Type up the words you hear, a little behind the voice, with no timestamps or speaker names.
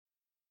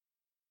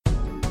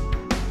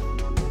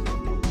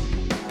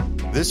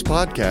This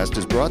podcast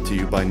is brought to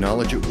you by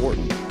Knowledge at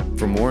Wharton.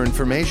 For more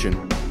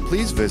information,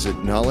 please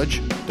visit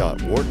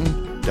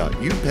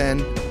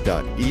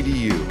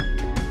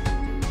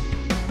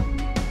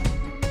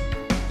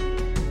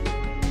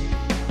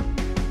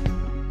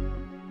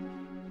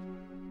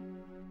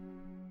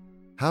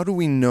How do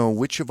we know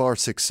which of our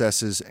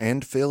successes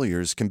and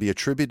failures can be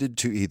attributed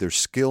to either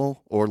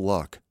skill or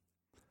luck?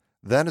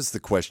 That is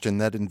the question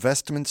that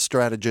investment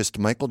strategist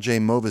Michael J.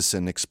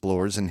 Movison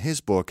explores in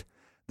his book,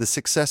 The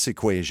Success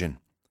Equation: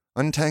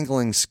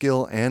 Untangling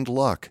Skill and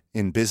Luck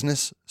in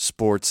Business,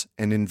 Sports,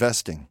 and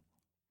Investing.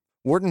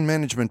 Wharton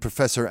Management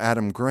professor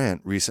Adam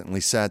Grant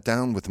recently sat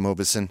down with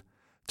Movison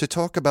to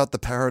talk about the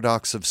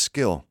paradox of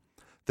skill,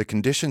 the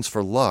conditions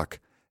for luck,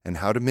 and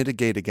how to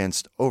mitigate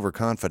against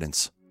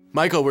overconfidence.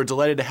 Michael, we're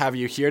delighted to have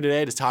you here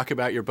today to talk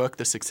about your book,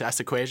 The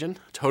Success Equation.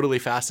 Totally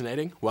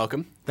fascinating.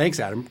 Welcome. Thanks,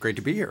 Adam. Great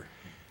to be here.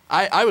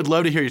 I would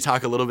love to hear you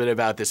talk a little bit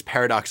about this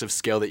paradox of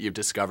skill that you've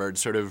discovered,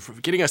 sort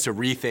of getting us to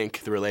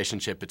rethink the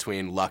relationship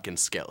between luck and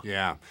skill.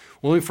 Yeah.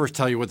 Well, let me first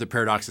tell you what the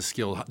paradox of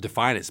skill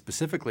define it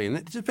specifically. And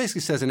it just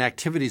basically says in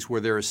activities where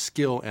there is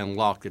skill and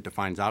luck that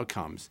defines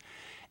outcomes,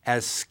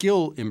 as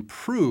skill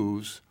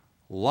improves,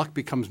 luck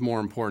becomes more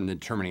important in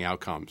determining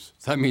outcomes.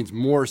 So that means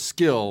more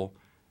skill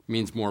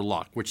means more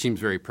luck, which seems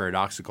very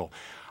paradoxical.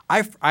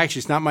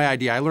 Actually, it's not my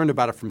idea. I learned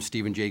about it from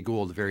Stephen Jay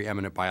Gould, a very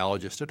eminent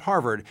biologist at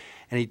Harvard,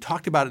 and he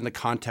talked about it in the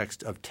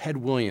context of Ted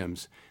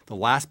Williams, the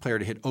last player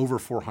to hit over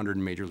 400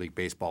 in Major League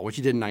Baseball, which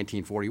he did in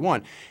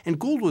 1941. And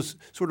Gould was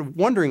sort of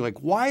wondering,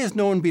 why has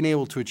no one been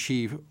able to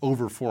achieve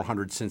over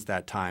 400 since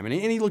that time? And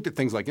he looked at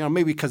things like,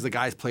 maybe because the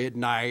guys play at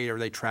night or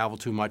they travel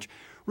too much.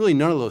 Really,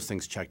 none of those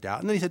things checked out.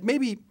 And then he said,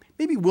 maybe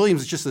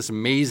Williams is just this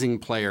amazing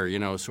player,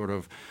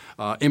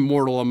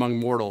 immortal among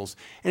mortals.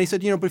 And he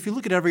said, but if you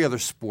look at every other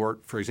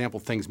sport, for example,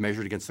 things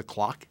measured against the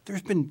clock,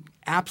 there's been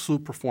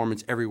absolute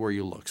performance everywhere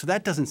you look. So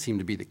that doesn't seem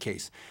to be the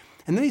case.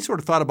 And then he sort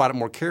of thought about it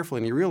more carefully,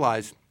 and he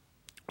realized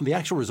the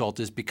actual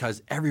result is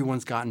because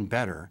everyone's gotten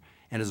better.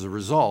 And as a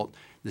result,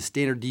 the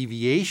standard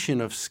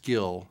deviation of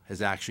skill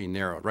has actually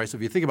narrowed, right? So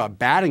if you think about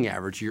batting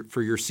average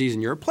for your season,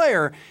 you're a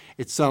player,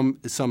 it's some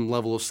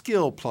level of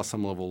skill plus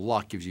some level of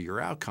luck gives you your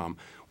outcome.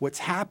 What's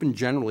happened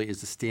generally is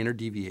the standard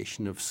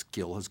deviation of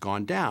skill has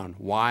gone down.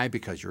 Why?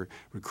 Because you're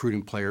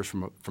recruiting players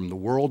from the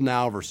world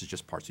now versus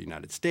just parts of the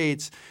United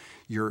States.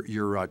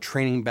 You're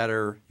training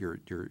better,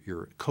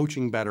 you're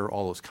coaching better,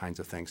 all those kinds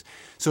of things.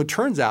 So it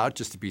turns out,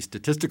 just to be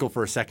statistical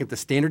for a second, the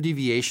standard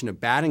deviation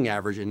of batting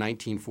average in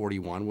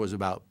 1941 was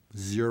about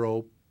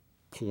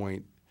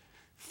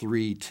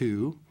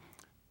 0.32.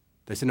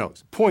 They said, no,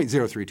 it's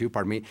 0.032,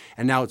 pardon me,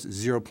 and now it's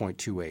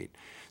 0.28.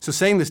 So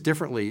saying this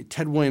differently,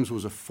 Ted Williams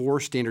was a 4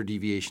 standard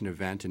deviation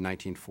event in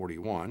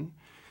 1941.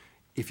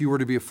 If you were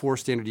to be a 4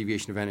 standard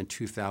deviation event in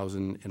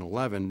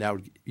 2011,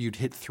 you'd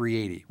hit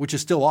 380, which is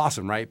still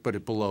awesome, right?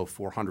 But below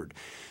 400.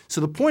 So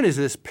the point is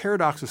this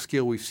paradox of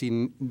skill, we've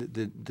seen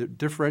the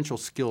differential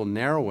skill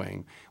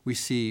narrowing, we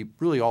see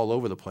really all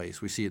over the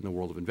place. We see it in the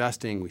world of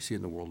investing. We see it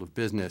in the world of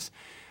business.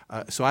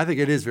 So I think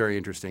it is very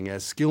interesting.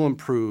 As skill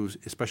improves,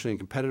 especially in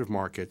competitive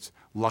markets,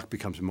 luck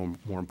becomes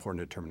more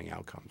important in determining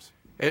outcomes.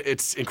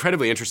 It's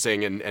incredibly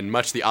interesting and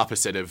much the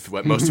opposite of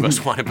what most of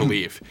us want to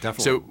believe.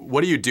 Definitely. So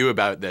what do you do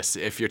about this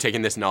if you're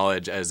taking this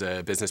knowledge as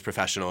a business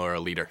professional or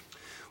a leader?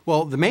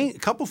 Well, the main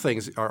couple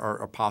things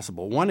are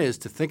possible. One is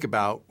to think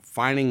about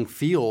finding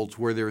fields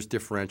where there's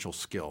differential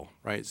skill,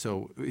 right?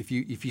 So if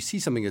you see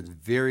something that's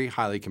very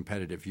highly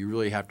competitive, you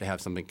really have to have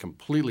something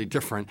completely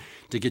different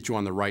to get you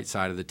on the right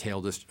side of the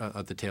tail,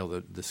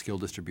 the skill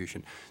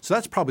distribution. So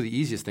that's probably the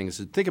easiest thing, is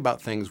to think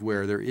about things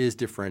where there is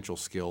differential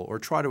skill, or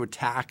try to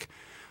attack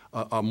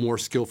a more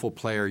skillful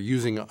player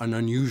using an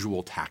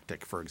unusual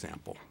tactic, for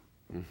example.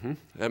 Mm-hmm.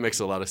 That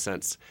makes a lot of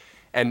sense.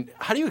 And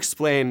how do you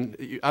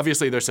explain,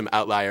 obviously there's some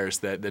outliers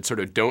that sort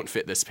of don't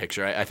fit this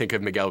picture. I think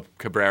of Miguel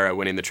Cabrera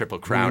winning the Triple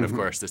Crown, of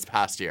course, this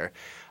past year.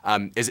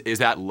 Is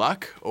that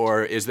luck,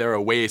 or is there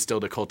a way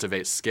still to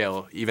cultivate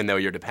skill, even though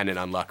you're dependent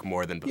on luck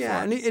more than before?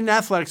 Yeah, and in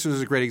athletics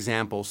is a great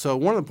example. So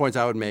one of the points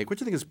I would make,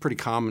 which I think is pretty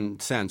common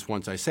sense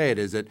once I say it,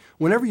 is that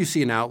whenever you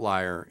see an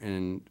outlier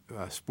in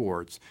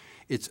sports,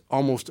 it's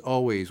almost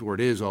always, or it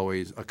is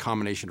always, a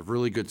combination of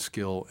really good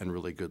skill and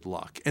really good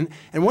luck. And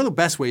one of the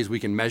best ways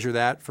we can measure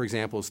that, for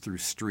example, is through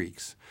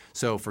streaks.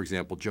 So, for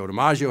example, Joe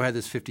DiMaggio had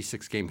this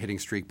 56-game hitting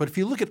streak. But if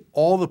you look at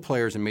all the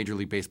players in Major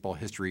League Baseball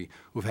history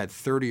who've had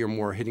 30 or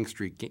more hitting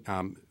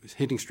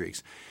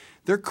streaks,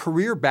 their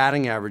career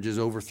batting average is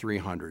over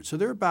 300. So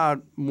they're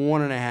about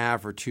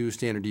 1.5 or 2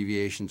 standard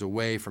deviations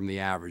away from the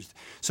average.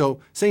 So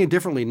saying it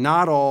differently,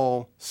 not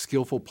all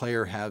skillful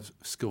players have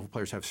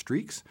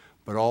streaks,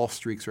 but all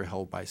streaks are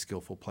held by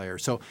skillful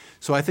players. So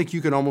I think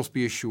you can almost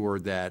be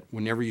assured that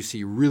whenever you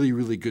see really,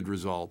 really good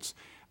results,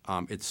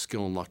 it's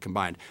skill and luck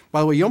combined.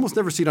 By the way, you almost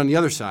never see it on the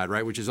other side,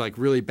 right? Which is like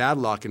really bad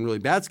luck and really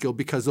bad skill,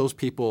 because those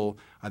people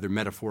either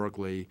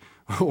metaphorically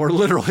or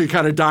literally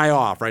kind of die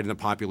off, right, in the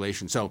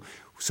population. So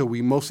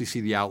we mostly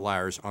see the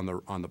outliers on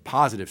the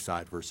positive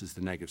side versus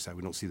the negative side.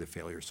 We don't see the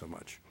failures so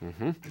much.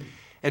 Mm-hmm.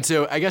 And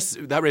so I guess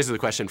that raises the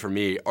question for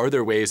me, are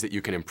there ways that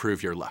you can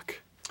improve your luck?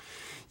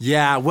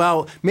 Yeah,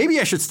 well, maybe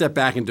I should step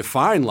back and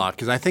define luck,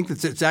 because I think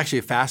that it's actually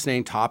a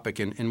fascinating topic.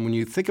 And when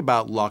you think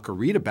about luck or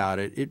read about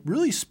it, it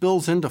really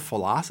spills into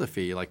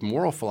philosophy, like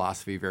moral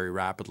philosophy, very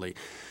rapidly.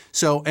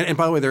 So, and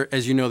by the way,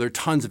 as you know, there are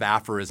tons of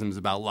aphorisms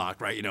about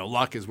luck, right? You know,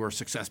 luck is where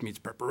success meets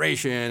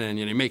preparation, and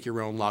you make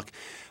your own luck.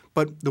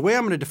 But the way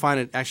I'm going to define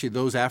it, actually,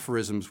 those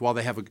aphorisms, while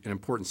they have an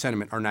important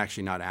sentiment, are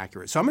actually not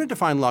accurate. So I'm going to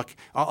define luck.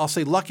 I'll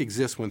say luck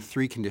exists when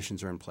three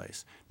conditions are in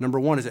place. Number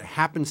one is it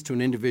happens to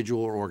an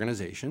individual or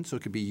organization. So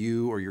it could be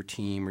you or your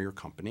team or your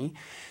company.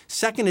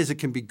 Second is it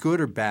can be good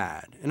or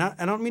bad. And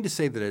I don't mean to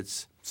say that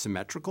it's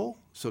symmetrical.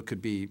 So it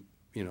could be,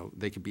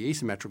 they could be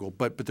asymmetrical,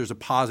 but there's a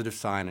positive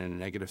sign and a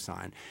negative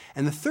sign.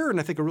 And the third,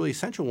 and I think a really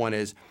essential one,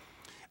 is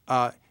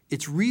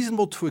it's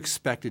reasonable to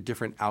expect a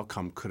different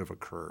outcome could have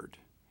occurred.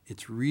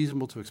 It's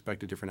reasonable to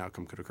expect a different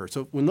outcome could occur.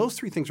 So when those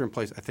three things are in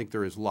place, I think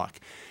there is luck.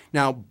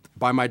 Now,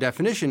 by my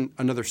definition,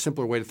 another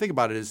simpler way to think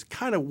about it is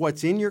kind of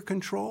what's in your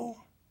control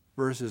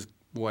versus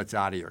what's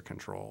out of your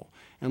control.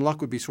 And luck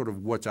would be sort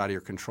of what's out of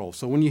your control.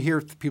 So when you hear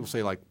people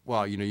say like,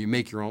 well, you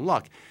make your own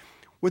luck,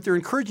 what they're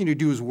encouraging you to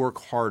do is work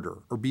harder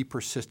or be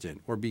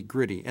persistent or be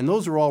gritty. And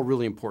those are all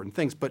really important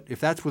things. But if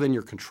that's within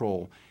your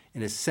control,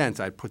 in a sense,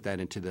 I'd put that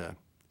into the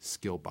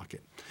skill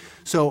bucket.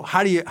 So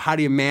how do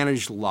you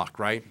manage luck,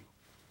 right?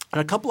 And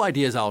a couple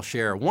ideas I'll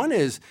share. One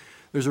is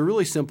there's a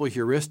really simple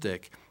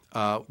heuristic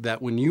that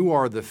when you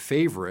are the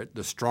favorite,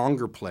 the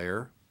stronger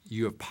player,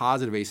 you have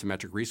positive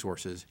asymmetric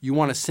resources, you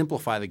want to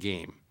simplify the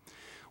game.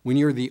 When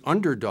you're the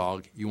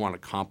underdog, you want to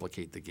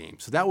complicate the game.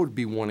 So that would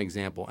be one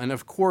example. And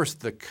of course,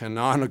 the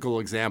canonical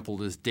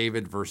example is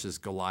David versus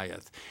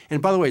Goliath. And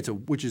by the way,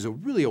 which is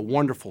really a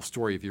wonderful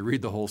story if you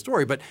read the whole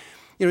story. But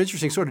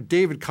interesting, sort of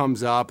David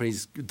comes up and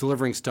he's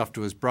delivering stuff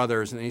to his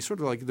brothers, and he's sort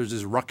of like, there's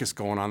this ruckus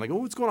going on. Like, oh,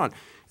 what's going on?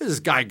 There's this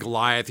guy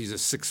Goliath. He's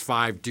a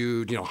 6'5"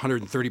 dude,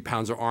 130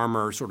 pounds of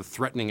armor, sort of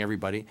threatening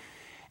everybody.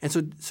 And so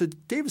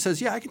David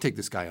says, yeah, I can take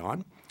this guy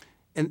on.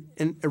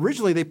 And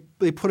originally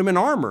they put him in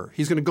armor.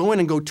 He's going to go in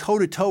and go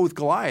toe-to-toe with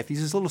Goliath.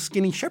 He's this little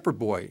skinny shepherd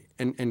boy.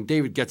 And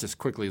David gets this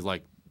quickly. He's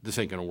like, this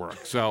ain't going to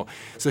work. So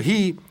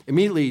he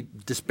immediately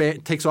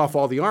takes off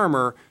all the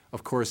armor,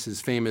 of course, his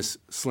famous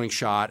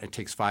slingshot, and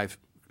takes 5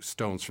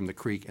 stones from the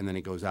creek, and then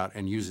he goes out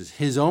and uses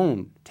his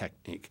own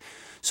technique.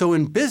 So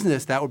in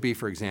business, that would be,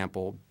 for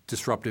example,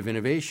 disruptive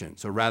innovation.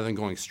 So rather than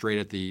going straight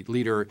at the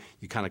leader,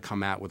 you kind of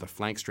come out with a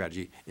flank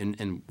strategy.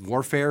 In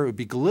warfare, it would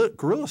be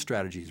guerrilla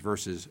strategies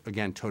versus,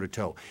 again,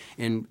 toe-to-toe.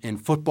 In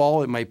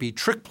football, it might be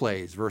trick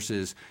plays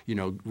versus,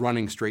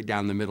 running straight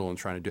down the middle and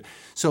trying to do.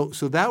 So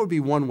that would be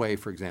one way,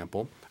 for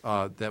example.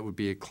 That would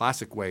be a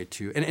classic way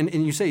to,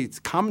 and you say it's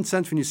common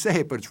sense when you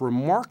say it, but it's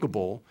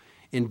remarkable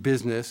in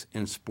business,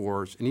 in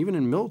sports, and even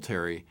in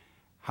military,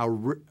 how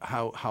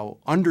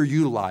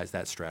underutilized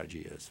that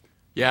strategy is.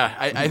 Yeah,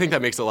 I think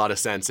that makes a lot of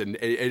sense. And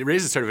it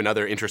raises sort of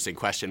another interesting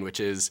question, which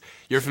is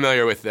you're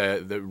familiar with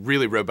the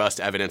really robust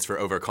evidence for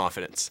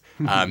overconfidence.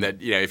 That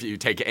if you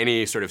take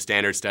any sort of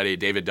standard study,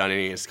 David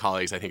Dunning and his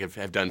colleagues, I think,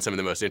 have done some of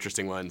the most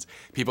interesting ones.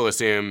 People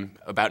assume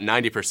about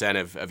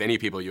 90% of any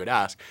people you would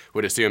ask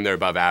would assume they're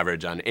above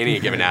average on any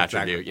given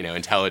attribute, Exactly.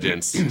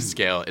 Intelligence,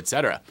 skill, et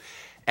cetera.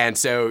 And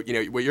so,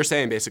 what you're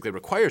saying basically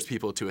requires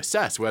people to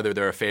assess whether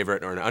they're a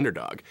favorite or an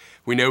underdog.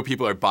 We know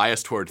people are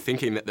biased toward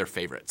thinking that they're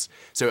favorites.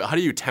 So how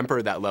do you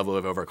temper that level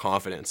of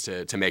overconfidence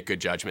to make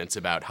good judgments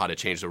about how to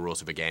change the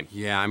rules of a game?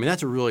 Yeah,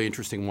 that's a really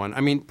interesting one.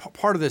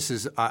 Part of this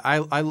is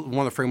one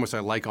of the frameworks I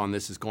like on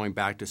this is going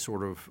back to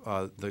sort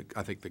of the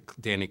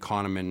Danny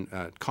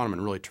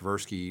Kahneman really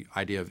Tversky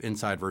idea of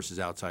inside versus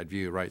outside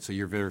view, right? So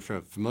you're very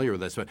familiar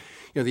with this, but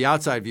the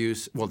outside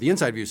views, the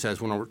inside view says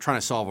when we're trying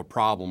to solve a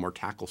problem or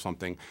tackle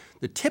something,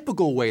 the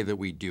typical way that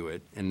we do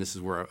it, and this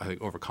is where I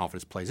think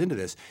overconfidence plays into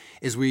this,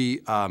 is we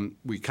kind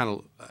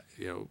of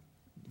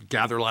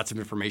gather lots of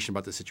information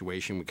about the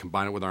situation, we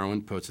combine it with our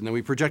own inputs, and then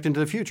we project into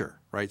the future,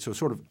 right? So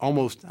sort of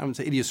almost, I wouldn't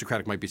say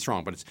idiosyncratic might be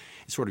strong, but it's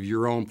sort of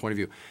your own point of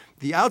view.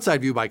 The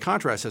outside view, by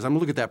contrast, says I'm going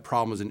to look at that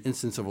problem as an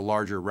instance of a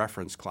larger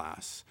reference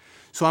class.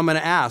 So I'm going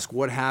to ask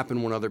what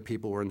happened when other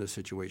people were in this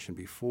situation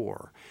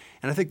before.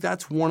 And I think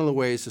that's one of the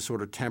ways to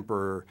sort of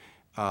temper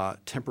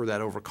that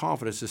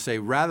overconfidence, to say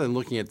rather than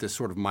looking at this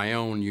sort of my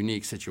own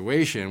unique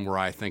situation where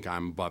I think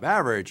I'm above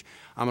average,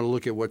 I'm going to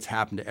look at what's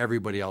happened to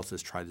everybody else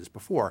that's tried this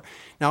before.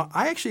 Now,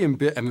 I actually am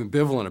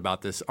ambivalent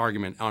about this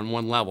argument on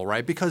one level,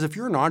 right? Because if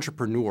you're an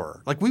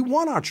entrepreneur, like we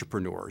want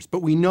entrepreneurs,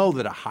 but we know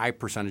that a high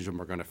percentage of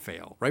them are going to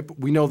fail, right? But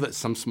we know that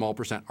some small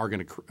percent are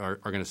going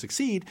to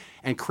succeed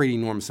and create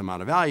an enormous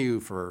amount of value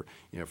for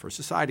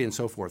society and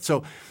so forth.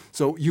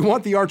 So you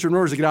want the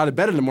entrepreneurs to get out of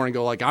bed in the morning and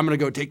go like, I'm going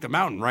to go take the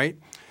mountain, right?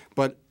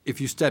 But if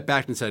you step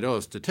back and said, oh,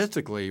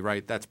 statistically,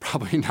 right, that's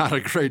probably not a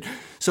great.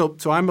 So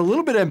I'm a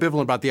little bit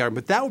ambivalent about the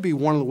argument, but that would be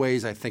one of the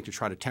ways I think to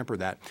try to temper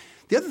that.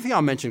 The other thing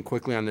I'll mention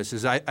quickly on this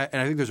is and I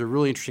think there's a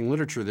really interesting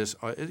literature of this,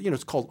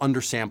 it's called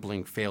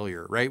undersampling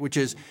failure, right, which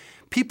is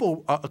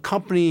people, a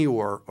company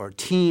or a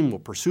team will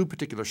pursue a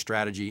particular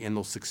strategy and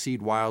they'll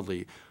succeed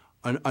wildly.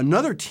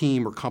 Another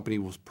team or company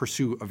will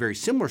pursue a very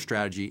similar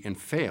strategy and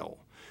fail.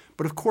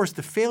 But of course,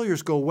 the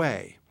failures go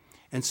away.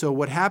 And so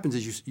what happens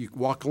is you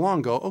walk along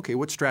and go, okay,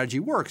 what strategy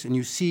works? And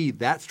you see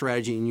that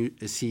strategy and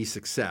you see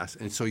success.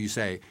 And so you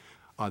say,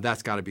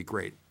 that's got to be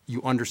great.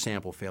 You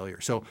undersample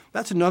failure. So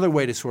that's another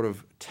way to sort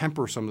of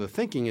temper some of the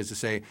thinking is to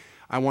say,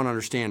 I want to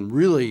understand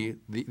really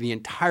the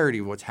entirety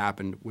of what's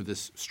happened with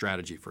this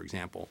strategy, for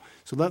example.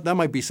 So that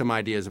might be some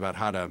ideas about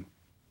how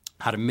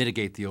to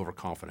mitigate the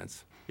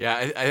overconfidence.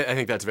 Yeah, I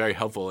think that's very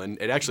helpful, and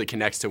it actually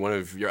connects to one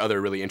of your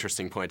other really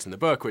interesting points in the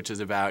book, which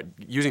is about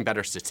using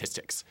better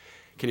statistics.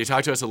 Can you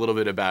talk to us a little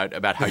bit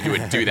about how you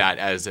would do that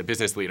as a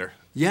business leader?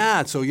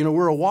 Yeah, so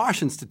we're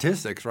awash in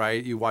statistics,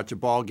 right? You watch a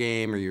ball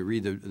game or you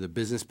read the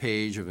business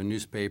page of a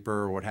newspaper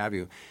or what have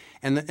you,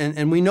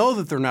 and we know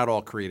that they're not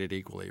all created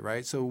equally,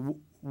 right? So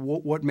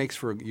what makes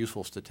for a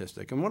useful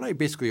statistic? And what I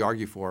basically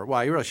argue for, well,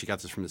 I actually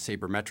got this from the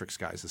sabermetrics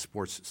guys, the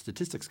sports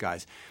statistics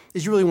guys,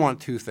 is you really want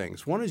two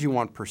things. One is you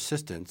want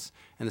persistence,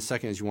 and the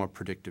second is you want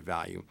predictive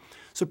value.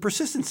 So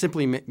persistence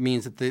simply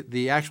means that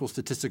the actual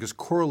statistic is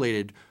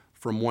correlated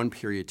from one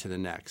period to the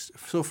next.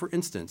 So for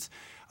instance,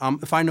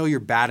 if I know your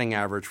batting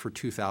average for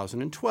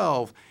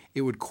 2012,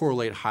 it would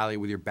correlate highly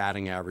with your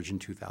batting average in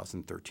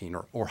 2013,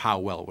 or how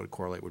well it would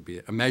correlate would be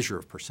a measure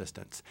of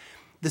persistence.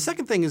 The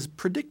second thing is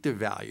predictive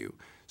value.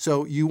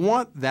 So you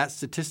want that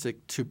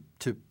statistic to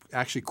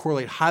actually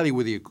correlate highly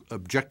with the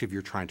objective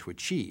you're trying to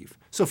achieve.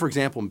 So for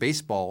example, in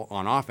baseball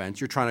on offense,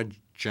 you're trying to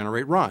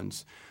generate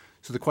runs.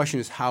 So the question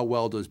is, how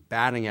well does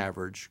batting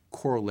average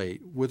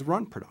correlate with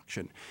run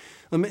production?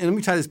 Let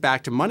me tie this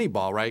back to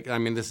Moneyball, right? I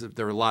mean,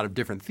 there are a lot of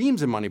different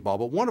themes in Moneyball,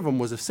 but one of them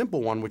was a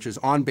simple one, which is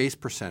on-base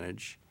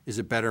percentage is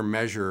a better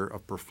measure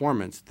of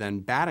performance than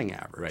batting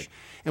average. Right.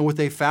 And what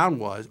they found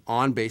was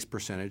on-base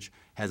percentage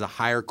has a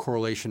higher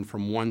correlation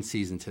from one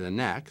season to the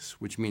next,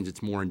 which means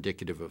it's more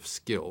indicative of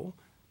skill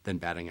than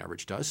batting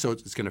average does. So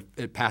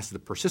it passes the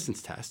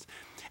persistence test.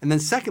 And then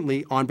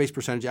secondly, on-base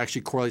percentage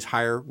actually correlates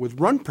higher with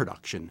run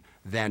production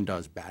than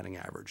does batting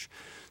average.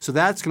 So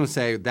that's going to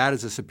say that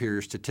is a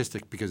superior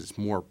statistic because it's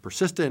more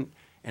persistent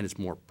and it's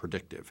more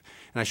predictive.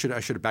 And I should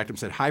have backed up and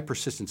said high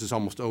persistence is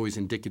almost always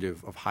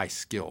indicative of high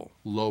skill.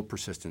 Low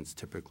persistence,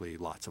 typically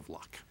lots of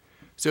luck.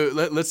 So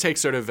let's take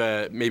sort of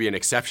maybe an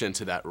exception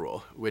to that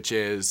rule, which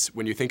is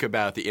when you think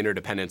about the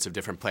interdependence of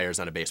different players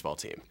on a baseball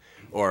team,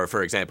 or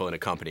for example in a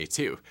company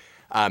too.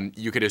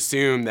 You could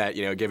assume that,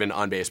 given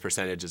on-base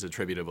percentage is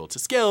attributable to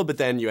skill, but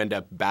then you end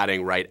up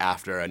batting right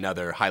after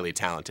another highly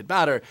talented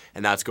batter,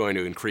 and that's going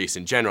to increase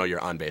in general your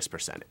on-base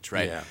percentage,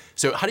 right? Yeah.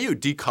 So how do you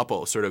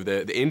decouple sort of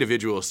the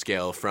individual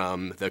skill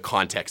from the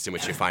context in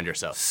which you find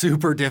yourself?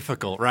 Super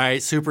difficult,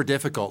 right? Super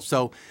difficult.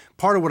 So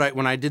part of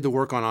when I did the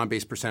work on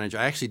on-base percentage,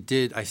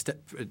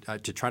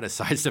 to try to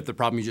sidestep the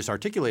problem you just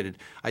articulated,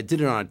 I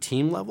did it on a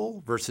team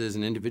level versus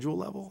an individual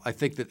level. I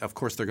think that, of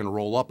course, they're going to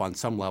roll up on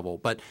some level,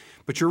 but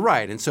you're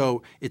right. And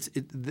so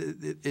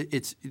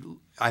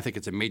I think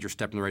it's a major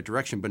step in the right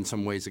direction, but in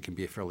some ways it can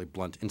be a fairly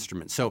blunt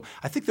instrument. So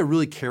I think they're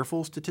really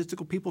careful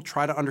statistical people,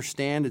 try to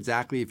understand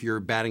exactly if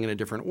you're batting in a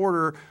different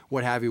order,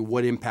 what have you,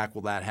 what impact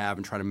will that have,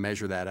 and try to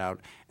measure that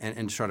out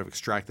and try to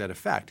extract that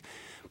effect.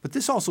 But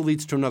this also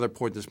leads to another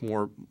point that's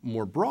more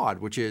broad,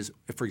 which is,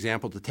 for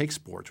example, to take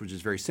sports, which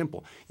is very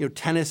simple.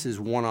 Tennis is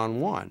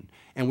one-on-one,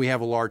 and we have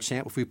a large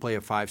sample. If we play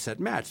a 5-set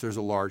match, there's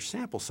a large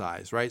sample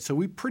size, right? So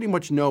we pretty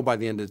much know by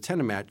the end of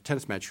the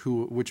tennis match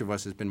which of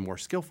us has been more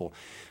skillful.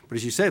 But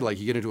as you said, like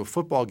you get into a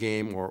football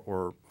game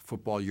or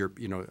football,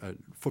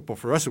 football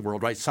for the rest of the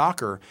world, right?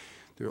 Soccer.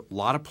 There are a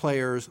lot of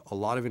players, a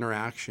lot of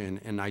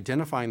interaction, and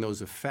identifying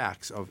those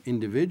effects of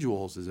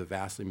individuals is a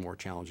vastly more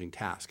challenging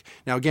task.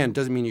 Now, again, it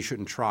doesn't mean you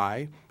shouldn't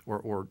try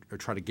or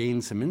try to gain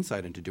some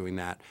insight into doing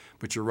that,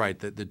 but you're right,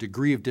 the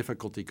degree of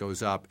difficulty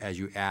goes up as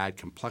you add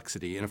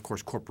complexity. And, of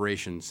course,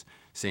 corporations,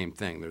 same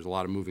thing. There's a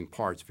lot of moving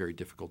parts, very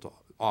difficult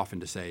often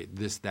to say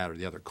this, that, or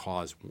the other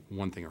cause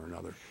one thing or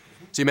another.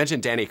 So you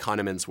mentioned Danny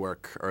Kahneman's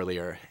work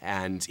earlier,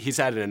 and he's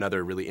added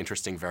another really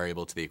interesting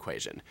variable to the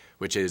equation,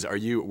 which is, are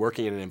you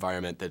working in an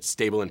environment that's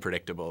stable and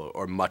predictable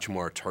or much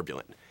more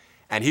turbulent?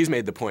 And he's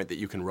made the point that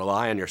you can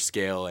rely on your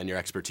skill and your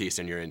expertise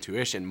and your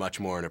intuition much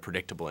more in a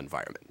predictable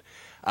environment.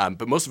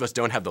 But most of us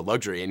don't have the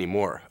luxury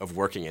anymore of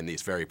working in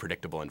these very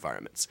predictable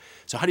environments.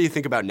 So how do you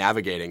think about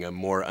navigating a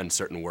more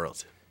uncertain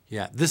world?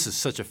 Yeah, this is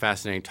such a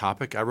fascinating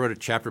topic. I wrote a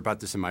chapter about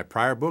this in my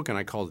prior book, and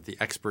I called it The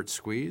Expert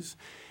Squeeze.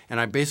 And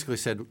I basically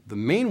said the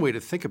main way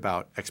to think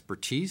about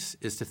expertise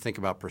is to think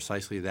about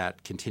precisely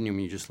that continuum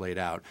you just laid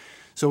out.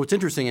 So what's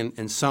interesting,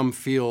 in some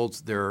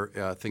fields, the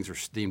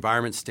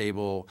environment's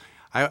stable.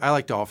 I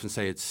like to often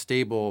say it's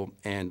stable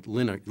and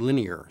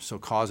linear, so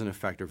cause and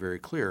effect are very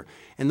clear.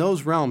 In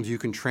those realms, you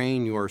can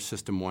train your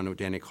system one, what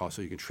Danny calls,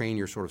 so you can train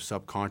your sort of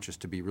subconscious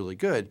to be really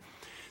good.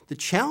 The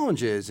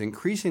challenge is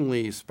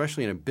increasingly,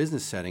 especially in a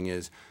business setting,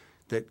 is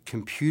that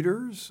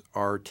computers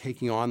are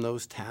taking on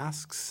those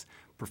tasks,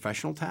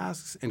 professional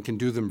tasks, and can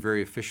do them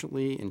very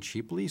efficiently and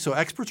cheaply. So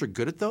experts are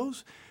good at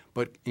those,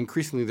 but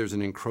increasingly there's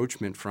an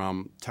encroachment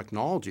from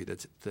technology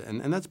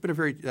and that's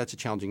a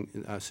challenging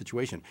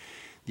situation.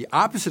 The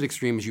opposite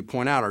extreme, as you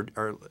point out,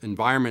 are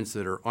environments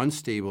that are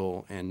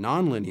unstable and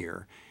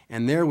nonlinear.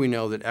 And there we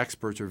know that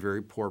experts are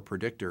very poor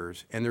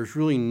predictors, and there's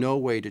really no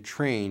way to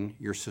train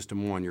your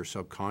system one, your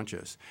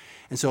subconscious.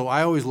 And so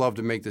I always love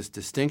to make this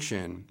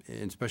distinction,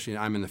 and especially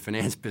I'm in the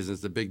finance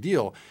business, the big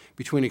deal,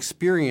 between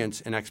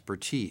experience and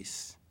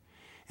expertise.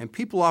 And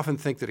people often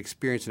think that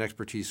experience and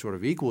expertise sort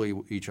of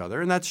equal each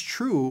other, and that's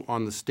true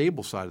on the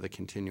stable side of the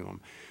continuum.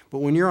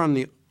 But when you're on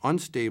the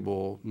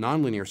unstable,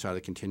 nonlinear side of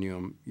the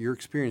continuum, your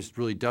experience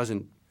really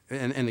doesn't.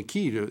 And the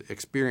key to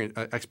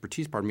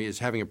expertise, is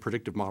having a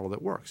predictive model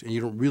that works. And you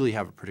don't really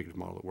have a predictive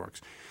model that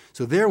works.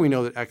 So there we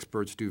know that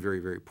experts do very,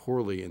 very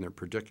poorly in their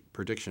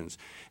predictions.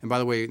 And by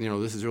the way,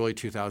 this is early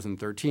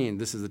 2013.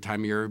 This is the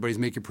time of year everybody's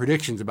making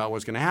predictions about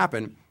what's going to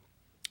happen.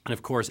 And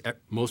of course,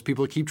 most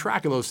people that keep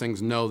track of those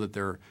things know that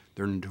they're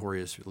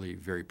notoriously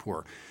very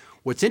poor.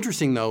 What's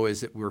interesting, though,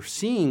 is that we're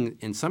seeing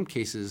in some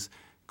cases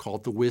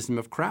called the wisdom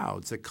of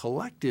crowds, that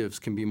collectives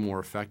can be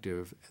more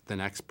effective than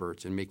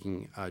experts in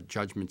making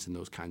judgments in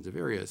those kinds of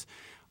areas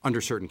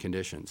under certain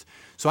conditions.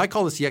 So I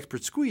call this the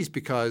expert squeeze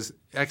because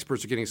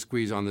experts are getting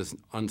squeezed on this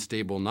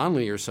unstable,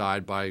 nonlinear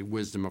side by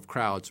wisdom of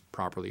crowds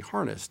properly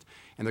harnessed,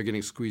 and they're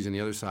getting squeezed on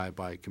the other side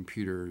by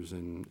computers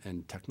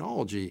and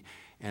technology,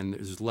 and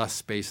there's less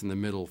space in the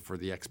middle for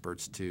the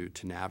experts to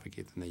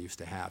navigate than they used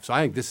to have. So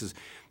I think this is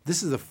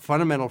the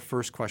fundamental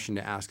first question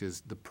to ask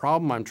is the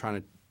problem I'm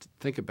trying to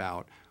think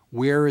about.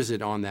 Where is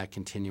it on that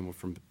continuum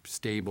from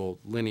stable,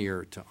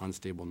 linear to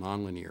unstable,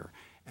 nonlinear?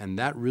 And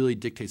that really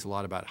dictates a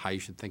lot about how you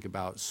should think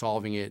about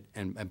solving it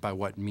and by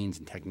what means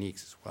and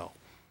techniques as well.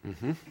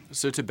 Mm-hmm.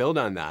 So to build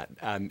on that,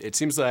 it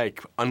seems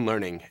like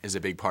unlearning is a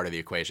big part of the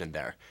equation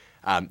there.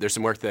 There's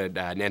some work that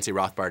Nancy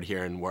Rothbard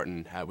here in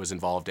Wharton was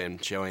involved in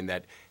showing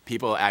that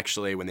people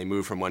actually, when they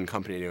move from one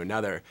company to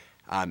another,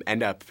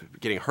 end up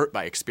getting hurt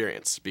by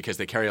experience because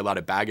they carry a lot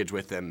of baggage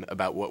with them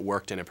about what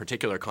worked in a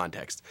particular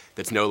context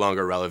that's no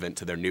longer relevant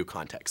to their new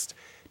context.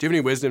 Do you have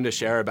any wisdom to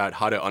share about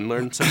how to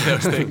unlearn some of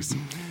those things?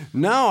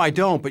 No, I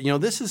don't. But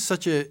this is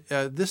such a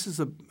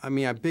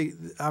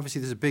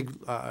big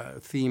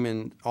theme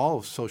in all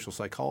of social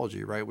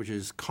psychology, right? Which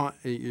is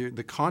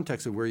the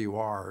context of where you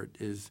are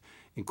is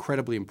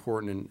incredibly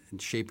important in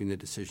shaping the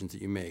decisions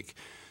that you make.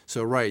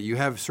 So, right, you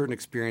have certain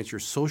experience. You're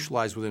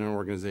socialized within an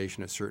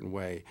organization a certain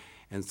way.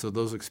 And so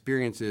those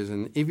experiences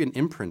and even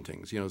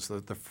imprintings, so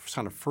the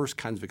kind of first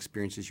kinds of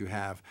experiences you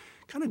have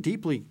kind of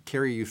deeply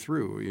carry you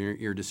through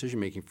your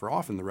decision-making for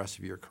often the rest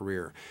of your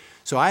career.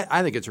 So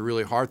I think it's a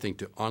really hard thing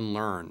to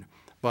unlearn.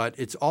 But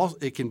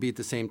it can be at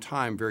the same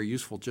time very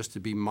useful just to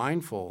be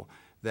mindful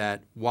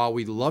that while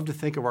we love to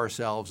think of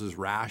ourselves as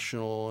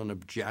rational and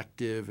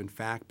objective and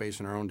fact-based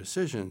in our own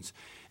decisions,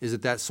 is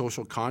that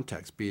social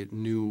context, be it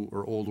new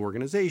or old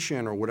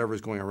organization or whatever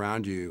is going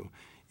around you,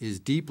 is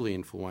deeply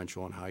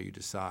influential in how you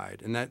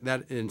decide. And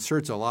that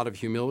inserts a lot of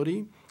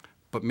humility,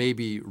 but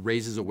maybe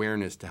raises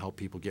awareness to help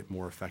people get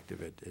more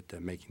effective at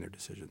making their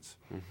decisions.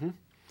 Mm-hmm.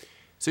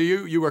 So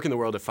you work in the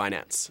world of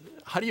finance.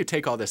 How do you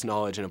take all this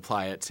knowledge and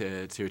apply it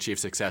to achieve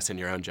success in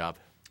your own job?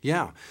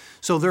 Yeah.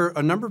 So there are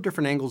a number of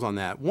different angles on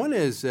that. One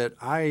is that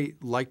I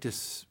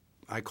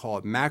call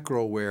it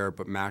macro-aware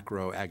but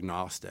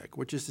macro-agnostic,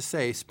 which is to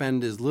say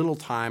spend as little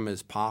time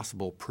as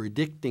possible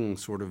predicting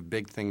sort of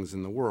big things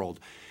in the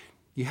world.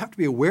 You have to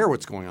be aware of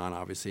what's going on,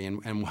 obviously,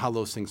 and how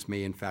those things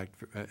may, in fact,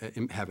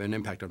 have an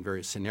impact on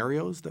various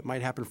scenarios that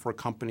might happen for a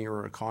company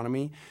or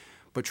economy,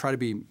 but try to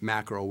be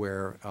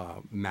macro-aware,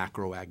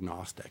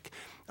 macro-agnostic.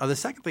 The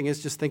second thing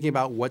is just thinking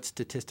about what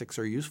statistics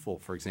are useful,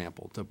 for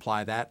example, to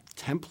apply that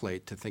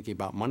template to thinking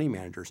about money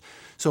managers.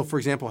 So, for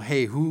example,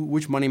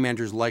 which money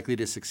manager is likely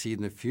to succeed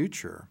in the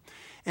future?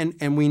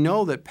 And we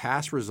know that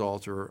past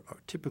results are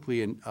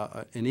typically an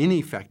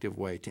ineffective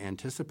way to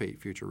anticipate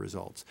future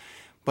results.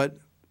 But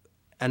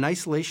an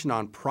isolation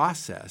on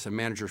process, a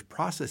manager's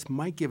process,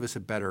 might give us a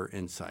better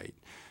insight.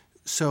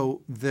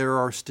 So there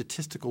are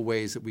statistical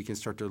ways that we can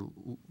start to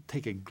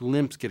get a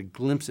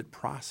glimpse at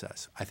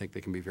process. I think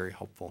they can be very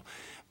helpful.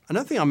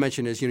 Another thing I'll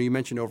mention is, you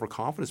mentioned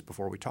overconfidence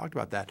before. We talked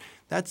about that.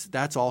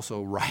 That's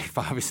also rife,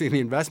 obviously, in the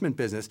investment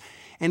business.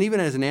 And even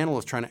as an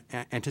analyst trying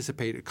to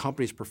anticipate a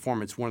company's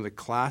performance, one of the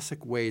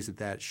classic ways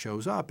that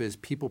shows up is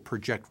people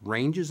project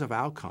ranges of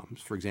outcomes,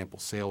 for example,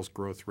 sales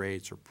growth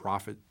rates or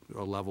profit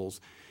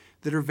levels,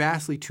 that are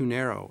vastly too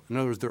narrow. In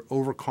other words, they're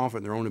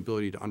overconfident in their own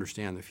ability to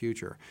understand the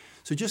future.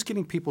 So just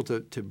getting people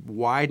to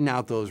widen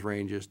out those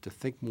ranges, to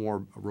think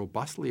more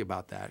robustly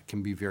about that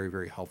can be very,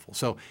 very helpful.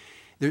 So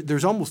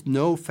there's almost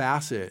no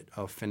facet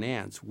of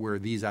finance where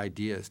these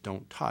ideas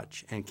don't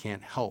touch and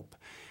can't help.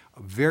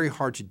 Very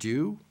hard to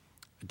do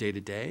day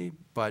to day,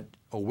 but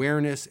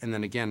awareness and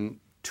then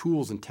again,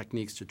 tools and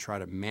techniques to try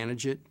to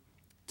manage it,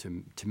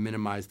 to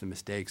minimize the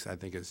mistakes, I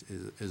think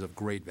is of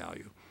great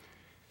value.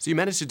 So you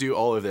managed to do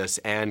all of this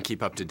and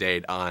keep up to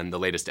date on the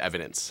latest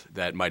evidence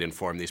that might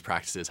inform these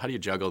practices. How do you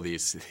juggle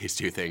these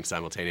two things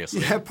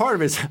simultaneously? Yeah, part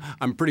of it is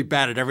I'm pretty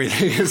bad at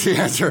everything is the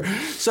answer.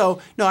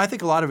 So, no, I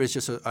think a lot of it is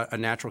just a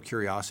natural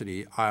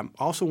curiosity.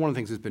 Also, one of the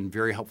things that's been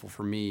very helpful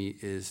for me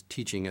is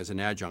teaching as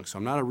an adjunct. So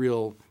I'm not a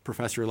real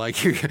professor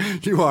like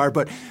you are,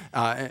 but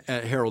a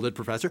heralded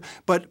professor.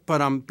 But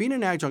being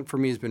an adjunct for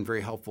me has been very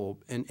helpful.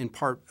 In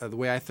part, the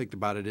way I think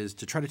about it is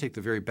to try to take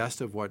the very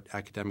best of what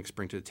academics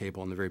bring to the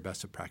table and the very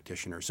best of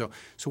practitioners. So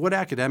what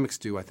academics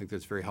do, I think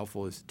that's very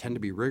helpful, is tend to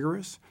be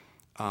rigorous.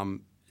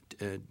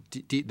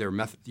 Their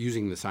method,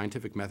 using the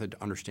scientific method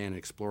to understand and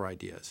explore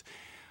ideas.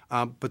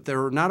 But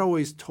they're not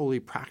always totally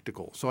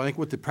practical. So I think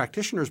what the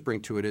practitioners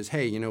bring to it is,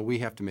 hey, we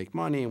have to make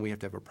money and we have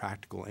to have a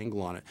practical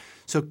angle on it.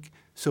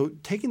 So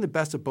taking the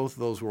best of both of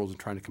those worlds and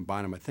trying to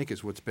combine them, I think,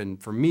 is what's been,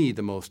 for me,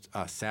 the most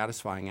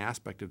satisfying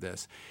aspect of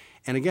this.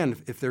 And again,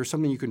 if there's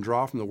something you can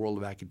draw from the world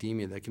of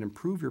academia that can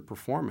improve your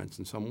performance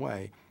in some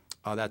way,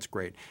 that's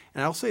great.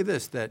 And I'll say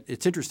this, that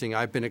it's interesting.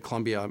 I've been at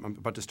Columbia. I'm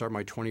about to start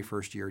my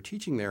 21st year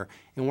teaching there.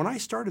 And when I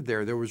started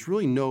there was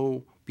really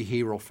no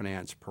behavioral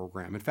finance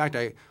program. In fact,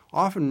 I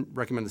often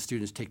recommend the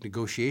students take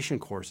negotiation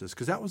courses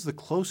because that was the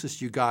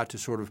closest you got to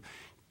sort of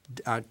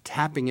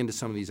tapping into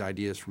some of these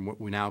ideas from what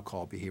we now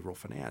call behavioral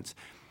finance.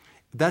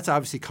 That's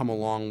obviously come a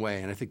long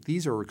way, and I think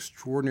these are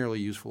extraordinarily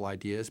useful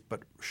ideas,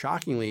 but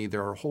shockingly,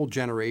 there are whole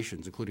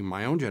generations, including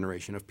my own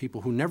generation, of people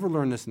who never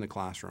learned this in the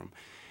classroom.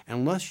 And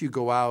unless you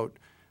go out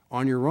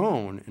on your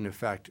own, in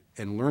effect,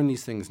 and learn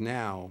these things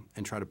now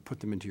and try to put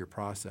them into your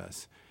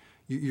process,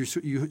 you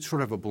sort of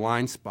have a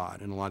blind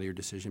spot in a lot of your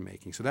decision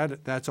making. So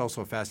that's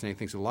also a fascinating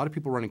thing. So a lot of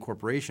people running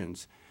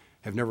corporations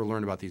have never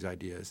learned about these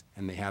ideas,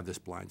 and they have this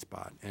blind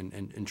spot.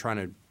 And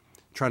trying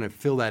to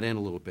fill that in a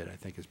little bit, I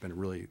think, has been a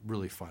really,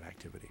 really fun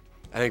activity.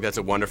 I think that's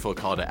a wonderful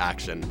call to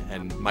action.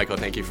 And Michael,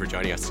 thank you for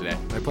joining us today.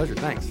 My pleasure.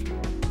 Thanks.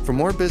 For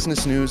more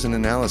business news and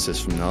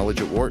analysis from Knowledge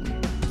at Wharton,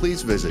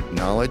 please visit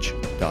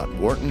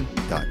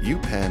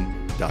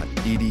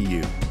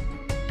knowledge.wharton.upenn.edu.